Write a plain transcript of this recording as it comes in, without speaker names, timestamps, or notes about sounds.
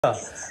Them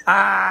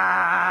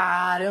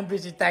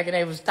bitches thinking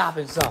they was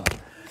stopping something.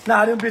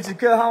 Nah, them bitches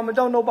get home and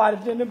don't nobody,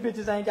 them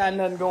bitches ain't got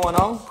nothing going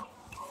on.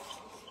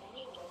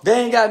 They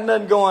ain't got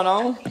nothing going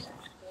on.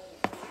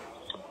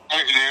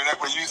 That's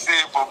what you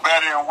said for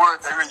better and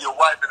worse. They hear your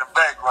wife in the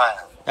background.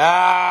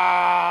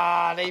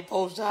 They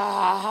post,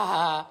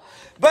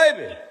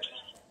 baby.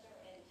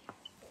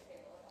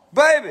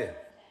 Baby.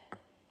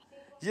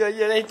 Yeah,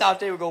 they thought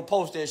they were gonna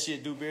post that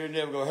shit, dude. It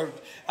never gonna hurt.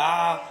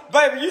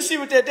 Baby, you see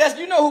what that's,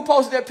 you know who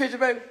posted that picture,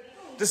 baby?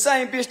 The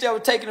same bitch that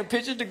was taking the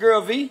picture, the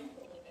girl V.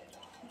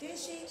 Did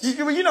she?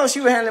 You know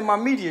she was handling my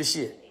media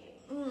shit.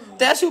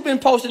 That's who been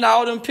posting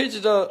all them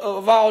pictures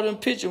of all them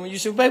pictures. When you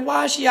say, babe,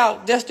 why is she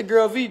out? That's the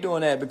girl V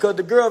doing that. Because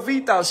the girl V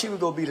thought she was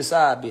gonna be the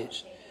side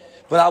bitch.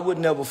 But I would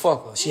never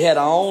fuck her. She had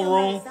her own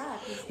room.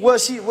 Well,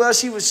 she was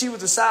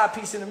the side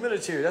piece in the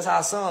military. That's how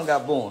her son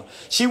got born.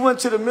 She went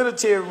to the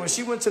military when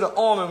she went to the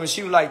army when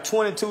she was like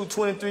 22,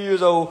 23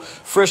 years old,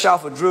 fresh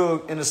off a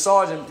drug, and the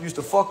sergeant used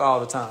to fuck her all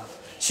the time.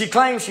 She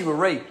claimed she was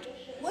raped.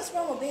 What's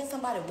wrong with being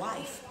somebody's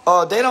wife?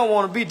 They don't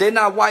want to be. They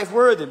not wife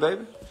worthy,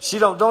 baby. She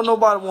don't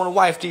nobody want to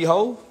wife these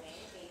hoes.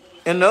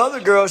 And the other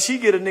girl, she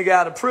get a nigga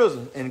out of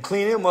prison and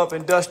clean him up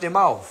and dust him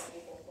off.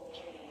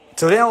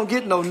 So they don't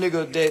get no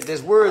nigga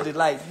that's worthy.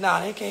 Like, nah,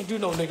 they can't do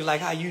no nigga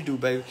like how you do,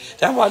 baby.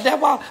 That's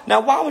why.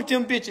 Now, why was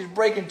them bitches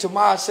breaking to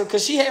my cell?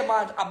 Because she had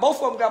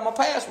both of them got my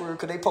password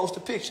because they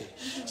posted pictures.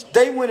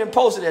 They went and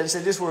posted that and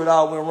said this word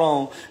all went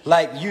wrong.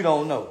 Like you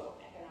don't know.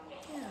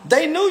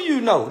 They knew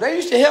you know. They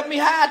used to help me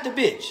hide the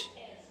bitch.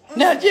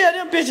 Now, yeah,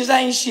 them bitches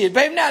ain't shit,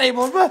 baby. Now they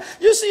both.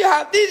 You see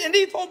how these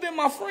supposed to be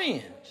my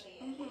friends.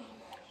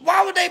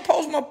 Why would they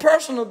post my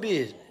personal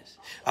business?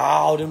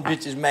 Oh, them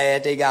bitches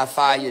mad they got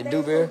fired,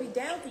 Dewberry. If they were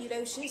down for you,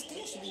 they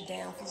still should be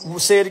down for you.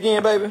 Say it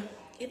again, baby.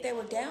 If they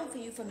were down for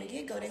you from the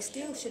get-go, they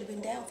still should have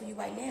been down for you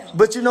right now.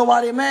 But you know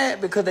why they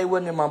mad? Because they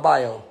wasn't in my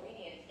bio.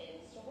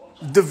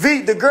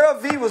 The girl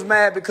V was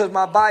mad because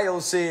my bio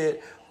said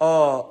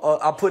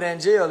I put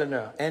Angel in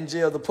there.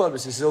 Angel the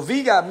publicist. So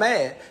V got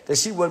mad that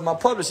she wasn't my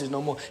publicist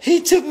no more.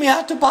 He took me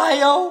out the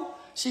bio.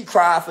 She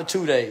cried for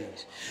 2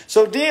 days.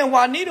 So then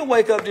Juanita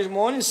wake up this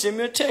morning and send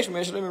me a text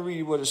message. Let me read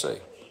you what it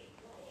say.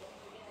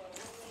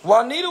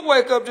 Juanita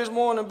wake up this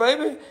morning,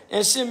 baby,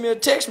 and send me a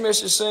text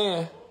message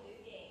saying,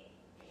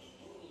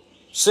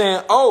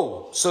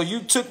 oh, so you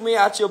took me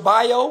out your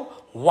bio?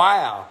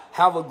 Wow.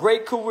 Have a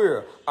great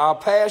career. I'll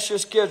pass your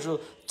schedule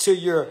to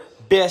your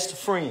best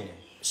friend.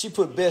 She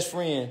put best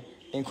friend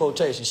in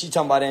quotation. She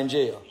talking about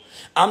Angel.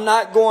 I'm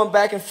not going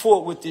back and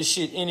forth with this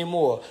shit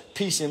anymore.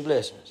 Peace and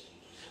blessings.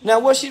 Now,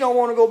 what she don't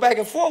want to go back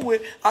and forth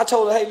with, I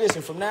told her, hey,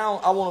 listen, from now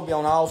on, I want to be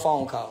on all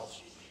phone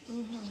calls.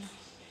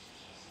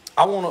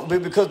 I want to,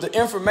 because the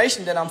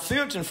information that I'm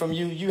filtering from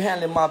you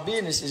handling my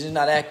business is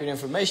not accurate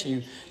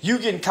information. You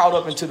getting caught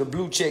up into the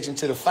blue checks,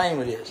 into the fame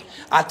of this.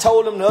 I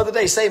told them the other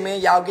day, say,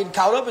 man, y'all getting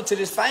caught up into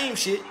this fame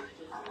shit.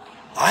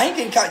 I ain't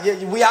getting caught.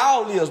 Yeah, we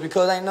all is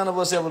because ain't none of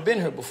us ever been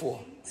here before.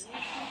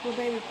 Well,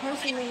 baby,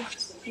 personally,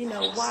 you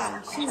know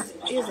why?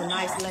 She is a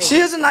nice lady. She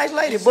is a nice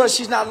lady, but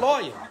she's not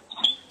loyal.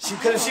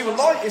 Because if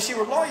she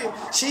was loyal,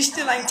 she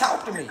still ain't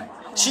talked to me.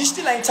 She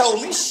still ain't told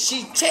me.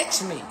 She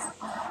texted me.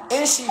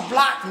 And she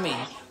blocked me,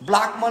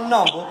 blocked my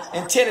number,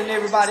 and telling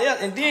everybody else,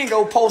 and then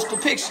go post the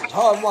pictures.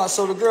 Hard one,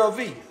 so the girl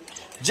V.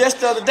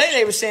 Just the other day,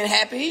 they were saying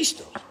Happy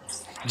Easter.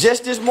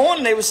 Just this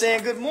morning, they were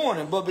saying good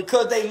morning. But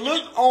because they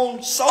looked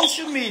on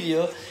social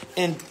media,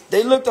 and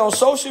they looked on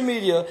social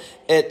media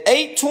at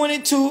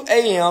 8:22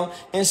 a.m.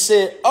 and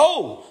said,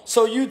 oh,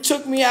 so you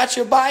took me out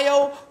your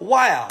bio?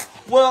 Wow.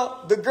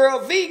 Well, the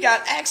girl V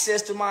got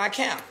access to my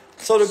account.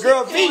 So the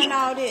girl V,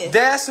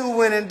 that's who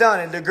went and done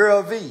it, the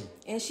girl V.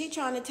 And she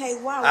trying to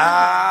take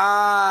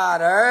wow.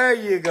 There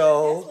you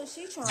go. That's what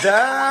she trying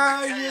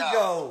there to do. You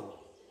go.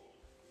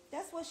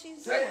 That's what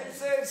she's doing.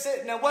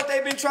 Now, what they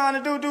been trying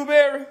to do,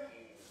 Dewberry?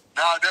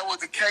 Now, that was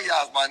the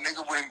chaos, my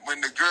nigga. When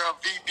the girl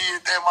V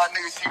did that, my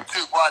nigga, she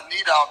took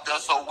Juanita out there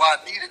so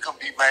Juanita can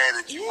be mad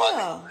at you, my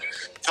nigga.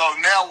 So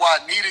now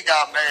Juanita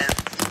got mad.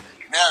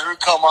 Now here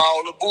come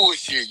all the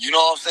bullshit. You know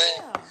what I'm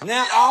saying?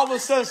 Now all of a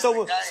sudden,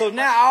 so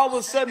now all of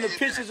a sudden the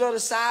pictures of the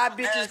side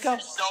bitches come.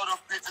 Now she showed the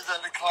pictures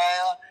of the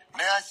clown.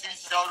 Now she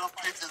showed the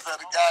pictures of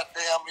the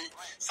goddamn.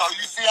 So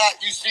you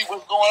see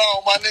what's going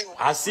on, my nigga?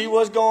 I see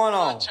what's going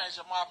on.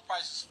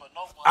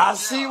 I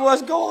see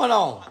what's going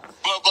on.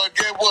 But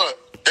get what?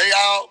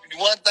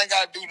 One thing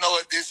I do know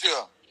is this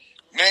here.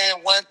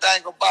 Man, one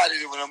thing about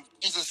it, when them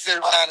people sit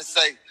around and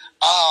say,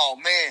 oh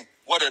man,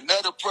 what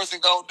another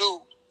person gonna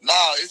do?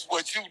 Nah, it's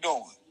what you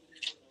doing.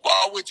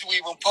 Why would you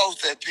even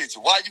post that picture?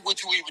 Why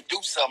would you even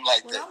do something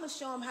like that? I'm going to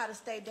show them how to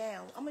stay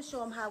down. I'm going to show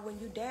them how when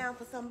you down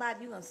for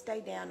somebody, you're going to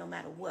stay down no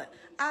matter what.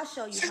 I'll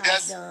show you how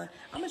it's done.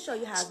 I'm going to show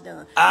you how it's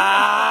done. You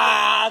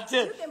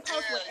can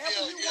post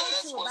whatever you want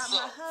to about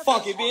my husband.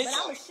 Funky bitch. But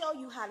I'm going to show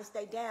you how to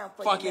stay down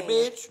for funky your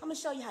man. bitch. I'm going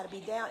to show you how to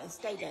be down and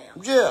stay down.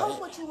 Yeah. Post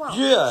what you want.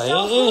 Yeah.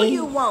 Show who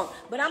you want.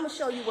 But I'm going to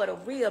show you what a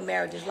real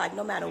marriage is like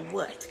no matter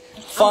what.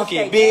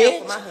 Funky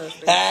bitch. For my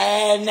husband.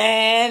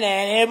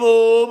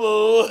 Boo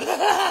boo.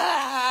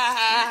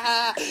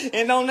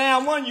 And on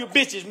now one, you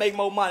bitches make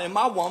more money than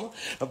my woman.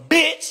 A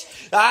bitch.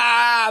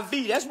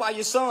 V, that's why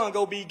your son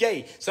go be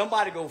gay.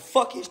 Somebody go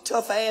fuck his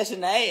tough ass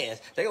in the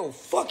ass. They go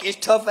fuck his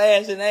tough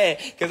ass in the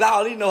ass. Because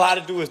all he know how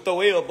to do is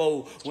throw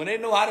elbows. When they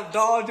know how to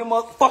dodge them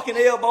motherfucking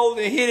elbows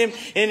and hit him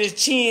in his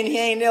chin he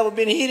ain't never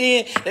been hit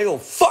in, they go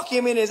fuck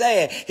him in his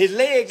ass. His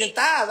legs and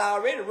thighs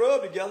already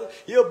rubbed together.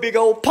 He a big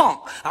old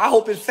punk. I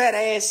hope his fat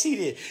ass see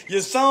this.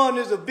 Your son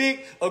is a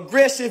big,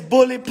 aggressive,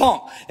 bully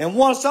punk. And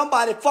want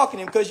somebody fucking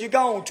him because you're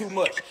gone too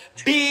much.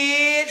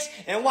 Bitch.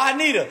 And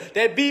Juanita,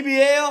 that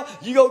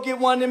BBL, you go get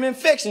one of them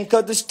infections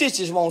because the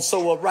stitches won't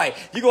sew up right.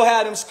 You go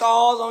have them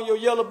scars on your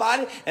yellow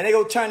body and they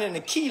go turn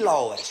into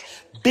keloids.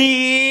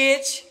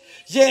 Bitch.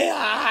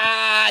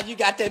 Yeah, you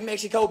got that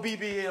Mexico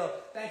BBL.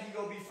 Think you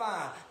gonna be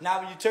fine. Now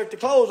when you take the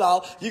clothes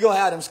off, you gonna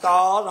have them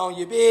scars on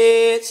your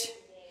bitch.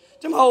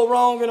 Them hoes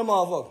wrong in a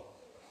motherfucker.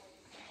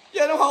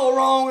 Yeah, them hoes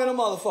wrong in a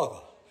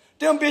motherfucker.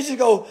 Them bitches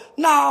go,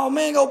 nah,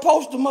 man, go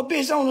post them a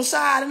bitch on the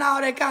side and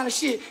all that kind of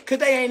shit because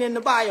they ain't in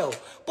the bio.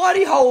 Boy,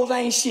 these hoes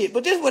ain't shit.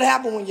 But this what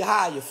happen when you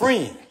hire your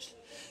friends.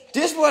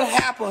 This what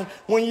happen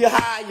when you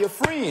hire your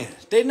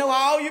friends. They know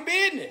all your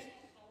business.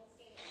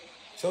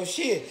 So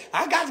shit,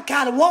 I got the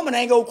kind of woman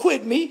ain't gonna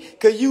quit me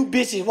because you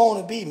bitches want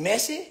to be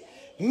messy.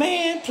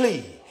 Man,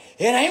 please.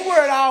 It ain't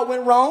where it all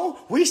went wrong.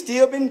 We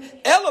still been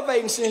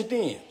elevating since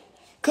then.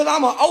 Because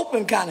I'm an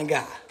open kind of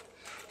guy.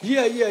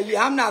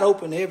 Yeah. I'm not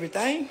open to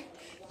everything.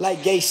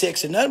 Like gay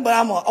sex or nothing, but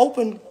I'm an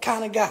open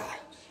kind of guy.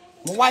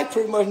 My wife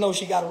pretty much knows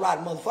she got a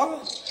rotten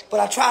motherfucker, but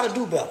I try to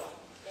do better.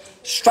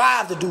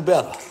 Strive to do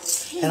better.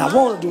 And I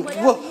want to do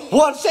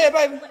what say,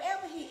 baby?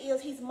 Whatever he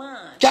is, he's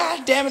mine.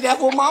 God damn it,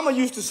 that's what mama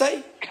used to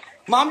say.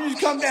 Mama used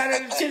to come down there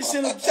to the kitchen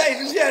center and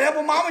say, yeah, that's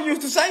what mama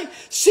used to say.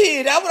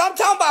 Shit, that's what I'm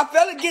talking about,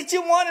 fella. Get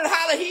you one and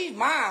holler, he's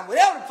mine.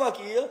 Whatever the fuck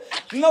he is.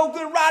 No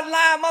good rotten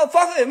line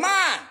motherfucker is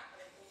mine.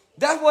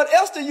 That's what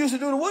Esther used to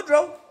do to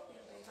Woodrow.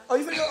 Oh,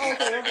 you finna go?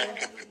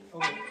 Okay. All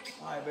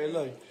right, baby,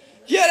 love you.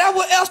 Yeah, that's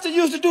what Esther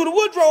used to do to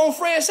Woodrow on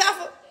Fred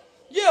Safford.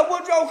 Yeah,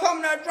 Woodrow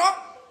coming there drunk.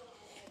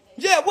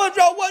 Yeah,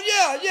 Woodrow,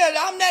 yeah,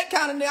 I'm that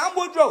kind of nigga. I'm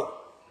Woodrow.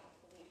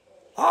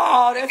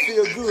 Oh, that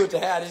feel good to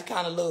have this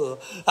kind of love.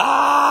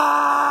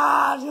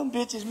 Them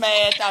bitches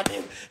mad.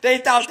 They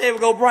thought they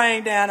would go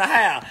bring down the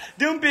house.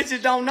 Them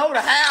bitches don't know the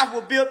house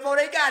was built before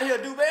they got here,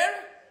 Dewberry.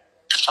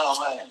 Oh,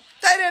 man.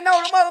 They didn't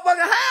know the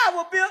motherfucking house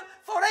was built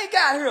before they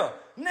got here.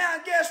 Now,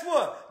 guess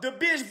what? The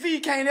bitch V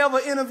can't ever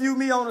interview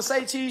me on the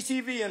Say Cheese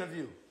TV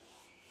interview.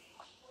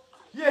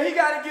 Yeah, he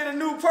got to get a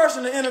new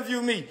person to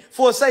interview me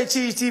for a Say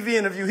Cheese TV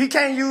interview. He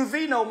can't use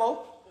V no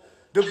more.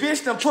 The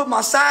bitch done put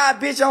my side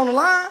bitch on the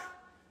line.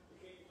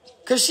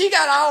 Because she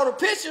got all the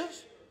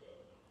pictures.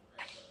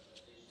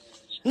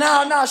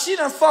 No, she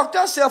done fucked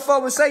herself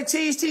up with Say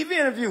Cheese TV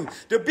interview.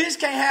 The bitch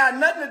can't have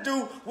nothing to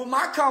do with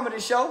my comedy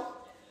show.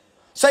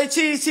 Say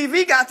Cheese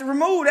TV got to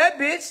remove that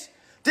bitch.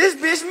 This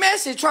bitch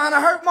messy trying to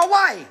hurt my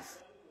wife.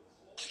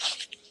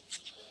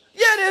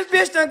 Yeah, this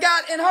bitch done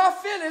got in her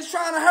feelings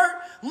trying to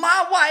hurt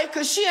my wife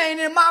because she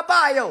ain't in my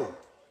bio.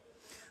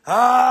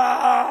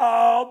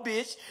 Oh,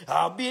 bitch.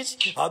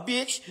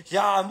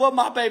 Y'all, what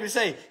my baby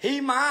say?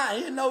 He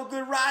mine. He no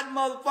good riding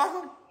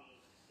motherfucker.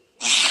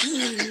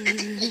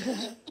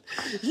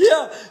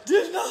 Yeah,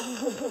 just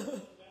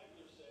no.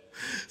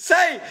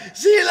 Say,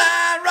 she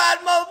lying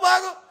riding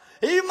motherfucker.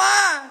 He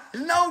mine.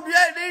 No,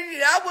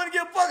 I wouldn't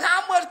give a fuck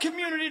how much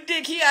community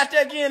dick he out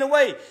there getting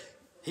away.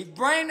 He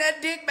bring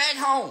that dick back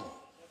home.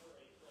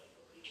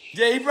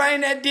 Yeah, he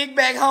bring that dick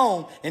back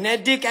home, and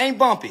that dick ain't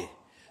bumpy.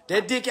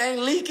 That dick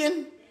ain't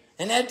leaking,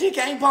 and that dick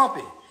ain't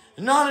bumpy.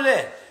 None of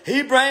that.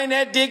 He bring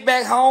that dick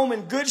back home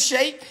in good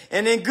shape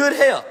and in good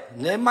health.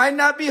 And it might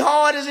not be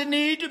hard as it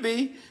need to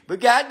be, but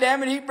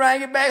goddamn it, he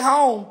bring it back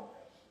home.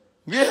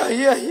 Yeah.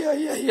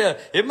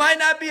 It might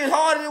not be as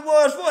hard as it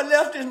was before it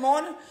left this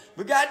morning,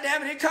 but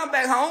goddamn it, it come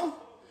back home.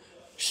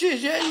 Shit,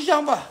 yeah, you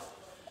talking about?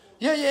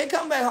 Yeah, it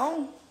come back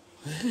home.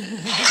 You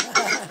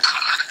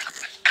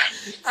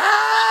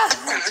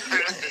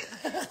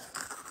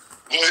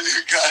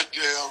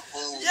goddamn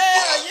fool.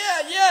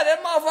 Yeah.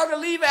 That motherfucker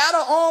leave out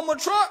of armor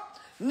truck.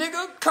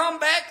 Nigga, come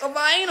back of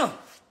Aina.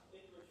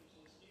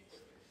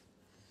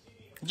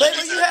 Baby,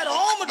 you had an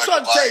armor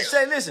truck.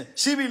 Say, listen,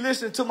 she be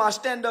listening to my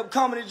stand-up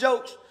comedy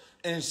jokes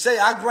and say,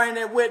 I bring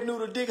that wet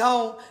noodle dick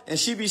home, and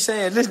she be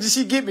saying,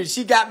 listen,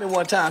 she got me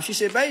one time. She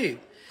said, baby,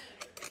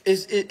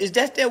 is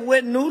that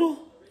wet noodle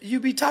you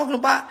be talking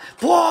about?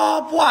 Boy,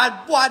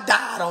 I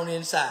died on the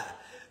inside.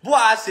 Boy,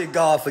 I said,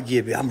 God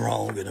forgive me. I'm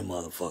wrong in a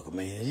motherfucker,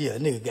 man. Yeah,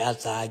 nigga got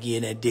outside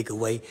getting that dick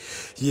away.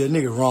 Yeah,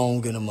 nigga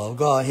wrong in a motherfucker.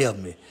 God help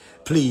me.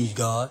 Please,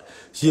 God.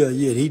 Yeah,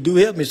 he do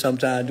help me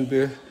sometimes,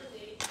 Dewberry.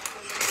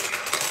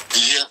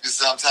 He help you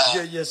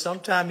sometimes? Yeah,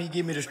 sometimes he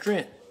give me the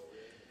strength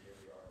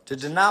to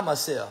deny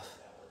myself.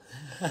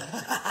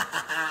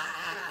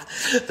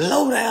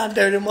 Low down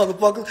dirty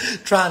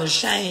motherfuckers trying to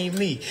shame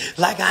me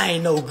like I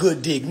ain't no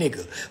good dick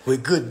nigga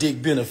with good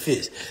dick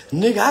benefits.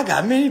 Nigga, I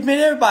got many,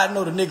 everybody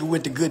know the nigga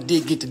with the good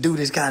dick get to do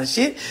this kind of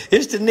shit.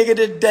 It's the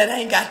nigga that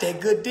ain't got that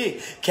good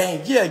dick.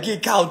 Can't,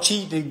 get caught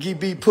cheating and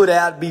be put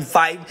out, be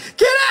fighting.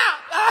 Get out!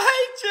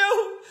 I hate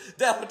you!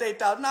 That's what they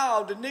thought.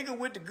 No, the nigga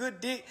with the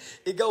good dick,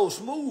 it goes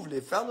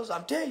smoothly, fellas.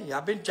 I'm telling you,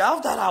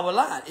 y'all thought I was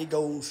lying. It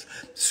goes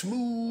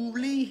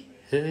smoothly.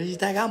 You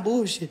think I'm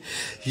bullshit?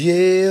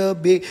 Yeah,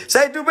 big.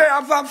 Say, Dewberry,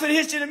 I'm finna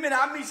hit you in a minute.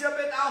 I'll meet you up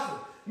at the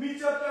office. Meet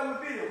you up there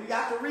with video. We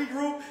got to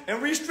regroup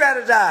and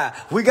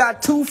re-strategize. We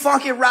got 2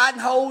 funky riding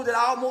hoes that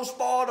almost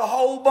spoiled a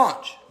whole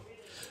bunch.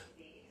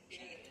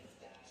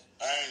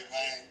 Hey,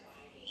 man.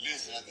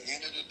 Listen, at the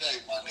end of the day,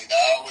 my nigga,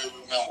 I always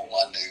remember,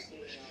 my nigga.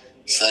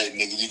 Say,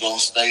 nigga, you gonna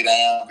stay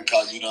down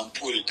because you done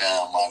put it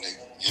down, my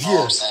nigga. You know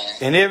what I'm saying?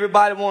 And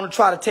everybody want to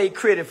try to take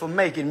credit for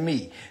making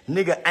me.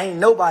 Nigga, ain't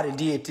nobody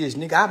did this.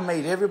 Nigga, I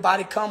made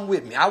everybody come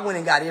with me. I went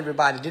and got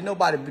everybody. Did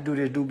nobody do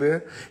this,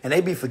 Dewberry? And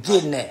they be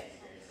forgetting that.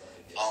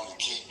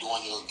 Keep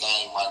doing your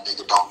thing, my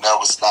nigga. Don't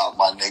never stop,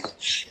 my nigga.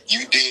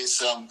 You did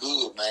something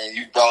good, man.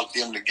 You brought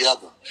them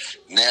together.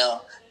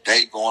 Now,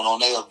 they going on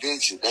their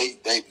adventure. Now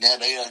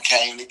they done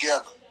came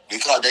together.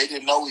 Because they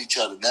didn't know each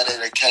other. Now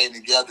they came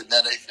together.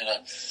 Now they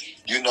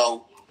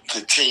finna,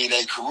 continue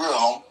their career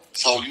on.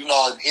 So, at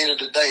the end of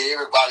the day,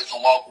 everybody's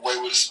gonna walk away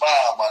with a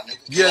smile, my nigga.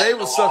 Yeah,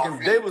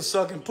 they was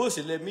sucking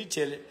pussy, let me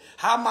tell it.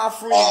 How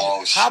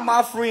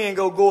my friend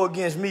go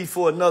against me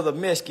for another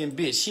Mexican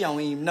bitch? She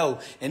don't even know.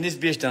 And this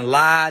bitch done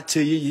lied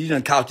to you. You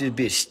done caught this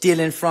bitch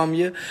stealing from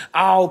you.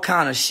 All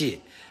kind of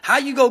shit. How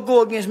you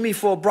go against me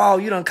for a brawl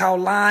you done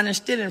caught lying and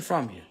stealing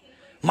from you?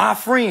 My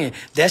friend,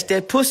 that's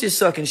that pussy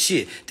sucking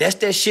shit. That's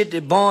that shit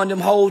that bond them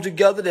hoes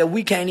together that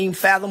we can't even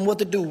fathom what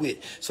to do with.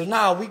 So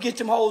now we get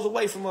them hoes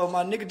away from her,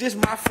 my nigga. This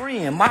my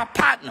friend, my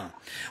partner.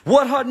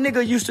 What her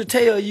nigga used to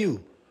tell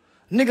you.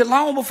 Nigga,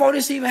 long before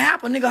this even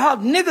happened, nigga, her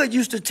nigga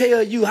used to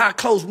tell you how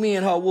close me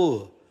and her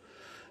were.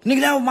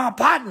 Nigga, that was my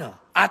partner.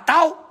 I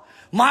thought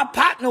my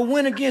partner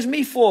went against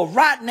me for a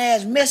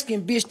rotten-ass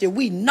Mexican bitch that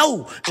we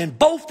know. And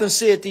both of them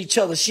said to each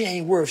other she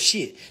ain't worth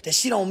shit. That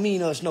she don't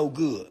mean us no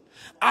good.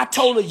 I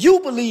told her, you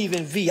believe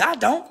in V. I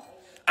don't.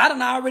 I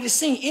done already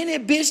seen any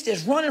bitch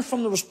that's running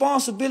from the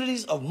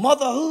responsibilities of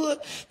motherhood,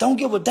 don't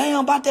give a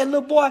damn about that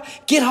little boy,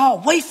 get her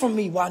away from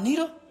me,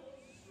 Juanita.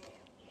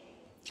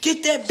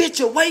 Get that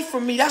bitch away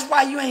from me. That's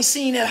why you ain't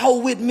seen that hoe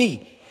with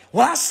me.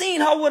 When I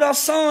seen her with her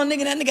son,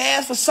 nigga, that nigga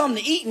asked for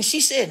something to eat, and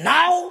she said,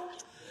 no.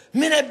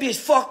 Man, that bitch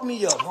fucked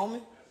me up,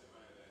 homie.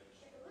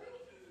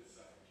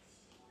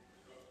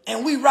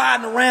 And we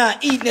riding around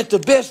eating at the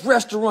best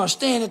restaurant,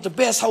 staying at the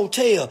best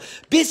hotel.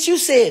 Bitch, you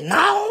said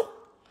no?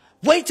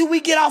 Wait till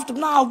we get off the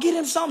no, get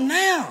him something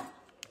now.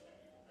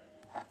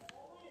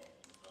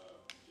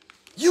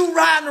 You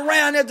riding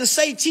around at the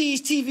saycheese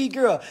TV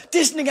girl.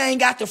 This nigga ain't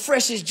got the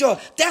freshest jaw.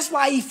 That's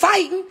why he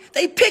fighting.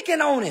 They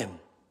picking on him.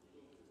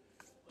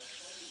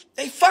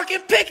 They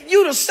fucking picking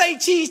you to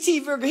saycheese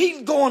TV girl.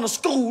 He's going to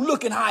school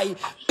looking high.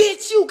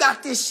 Bitch, you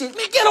got this shit.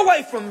 Man, get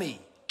away from me.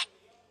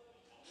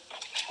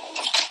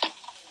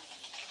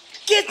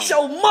 Get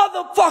your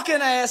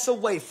motherfucking ass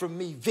away from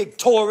me,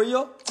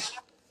 Victoria.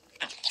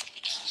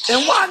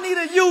 And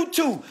Juanita, you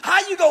too. How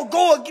you go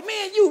again?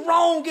 Man, you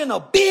wrong in a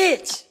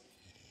bitch.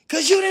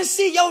 Because you didn't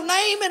see your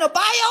name in a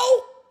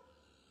bio?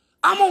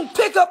 I'm going to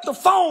pick up the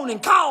phone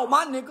and call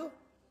my nigga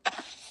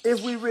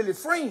if we really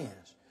friends.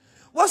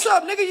 What's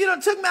up, nigga? You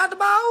done took me out the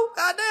bio?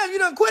 Goddamn, you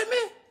done quit me?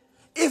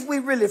 If we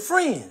really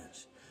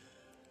friends.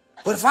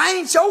 But if I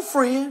ain't your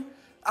friend,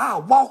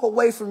 I'll walk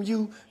away from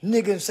you,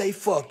 nigga, and say,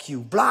 fuck you.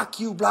 Block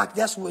you, block.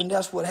 That's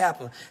what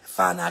happened.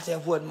 Find out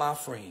that wasn't my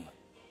friend.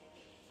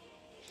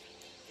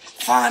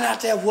 Find out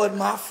that wasn't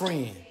my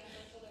friend.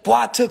 Boy,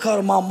 I took her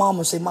to my mama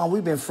and said, Mom,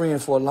 we've been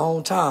friends for a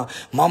long time.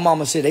 My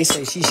mama said, they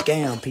say she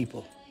scam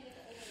people.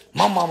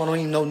 My mama don't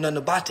even know nothing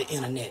about the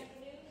internet.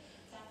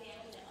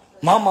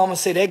 My mama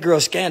said that girl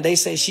scam. They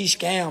say she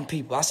scam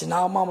people. I said,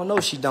 no, mama,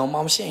 no, she don't.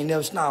 Mama, she ain't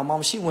never, nah,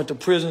 mama, she went to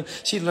prison.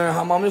 She learned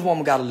how mama, this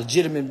woman got a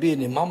legitimate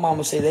business. My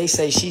mama said they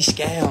say she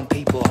scam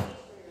people.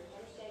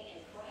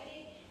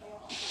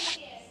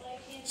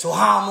 So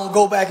how I'm gonna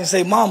go back and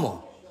say,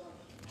 mama?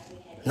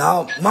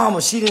 No,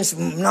 mama, she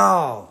didn't,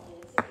 no.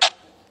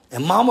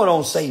 And mama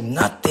don't say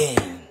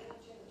nothing.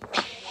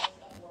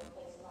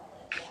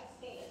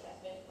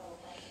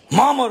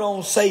 Mama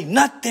don't say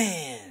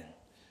nothing.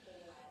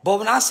 But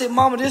when I said,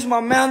 mama, this is my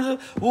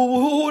manager,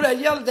 who that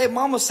yelling, they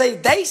mama say,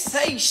 they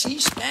say she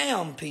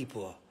scam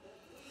people.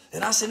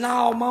 And I said,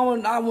 no,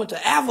 mama, I went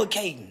to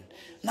advocating.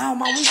 No,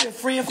 mama, we've been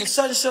friends for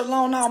such and such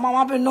long now. Mama,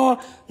 I've been knowing,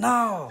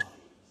 no.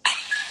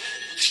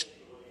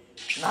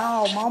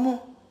 No,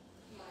 mama.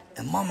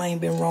 And mama ain't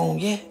been wrong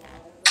yet.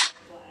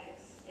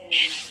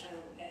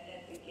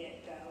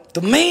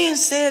 The man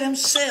said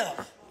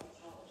himself,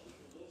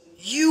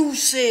 you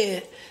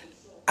said,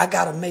 I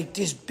got to make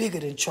this bigger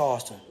than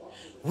Charleston.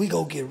 We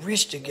go get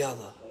rich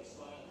together.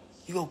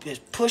 You go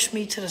just push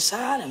me to the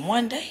side in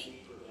one day?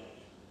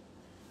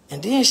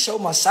 And then show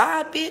my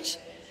side, bitch?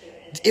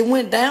 It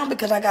went down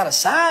because I got a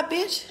side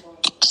bitch.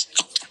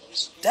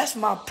 That's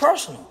my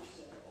personal,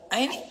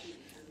 ain't it?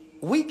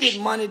 We get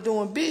money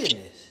doing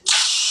business.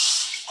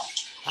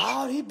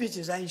 All these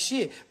bitches ain't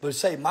shit. But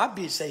say my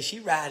bitch say she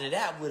ride it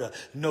out with a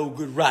no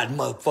good rotten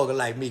motherfucker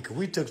like me. Cause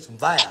we took some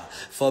vows.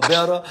 For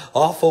better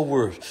or for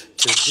worse.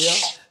 To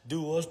death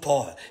do us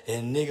part.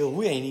 And nigga,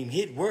 we ain't even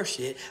hit worse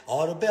yet.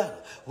 All the better.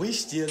 We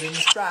still in the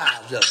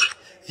strides of it.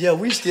 Yeah,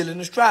 we still in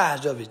the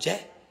strides of it,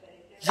 Jack.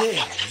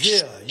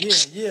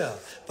 Yeah.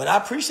 But I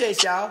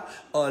appreciate y'all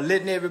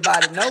letting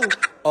everybody know.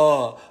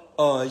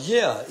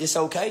 Yeah, it's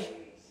okay.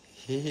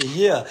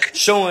 Yeah,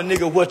 showing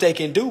nigga what they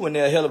can do when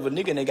they're a hell of a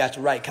nigga and they got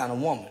the right kind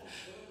of woman.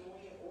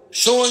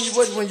 Showing you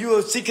what when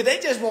you see, cause they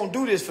just won't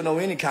do this for no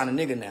any kind of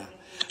nigga now.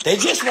 They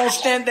just won't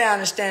stand down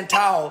and stand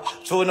tall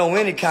for no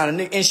any kind of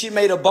nigga. And she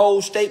made a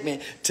bold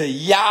statement to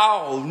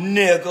y'all,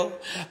 nigga.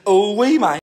 Oh, we might.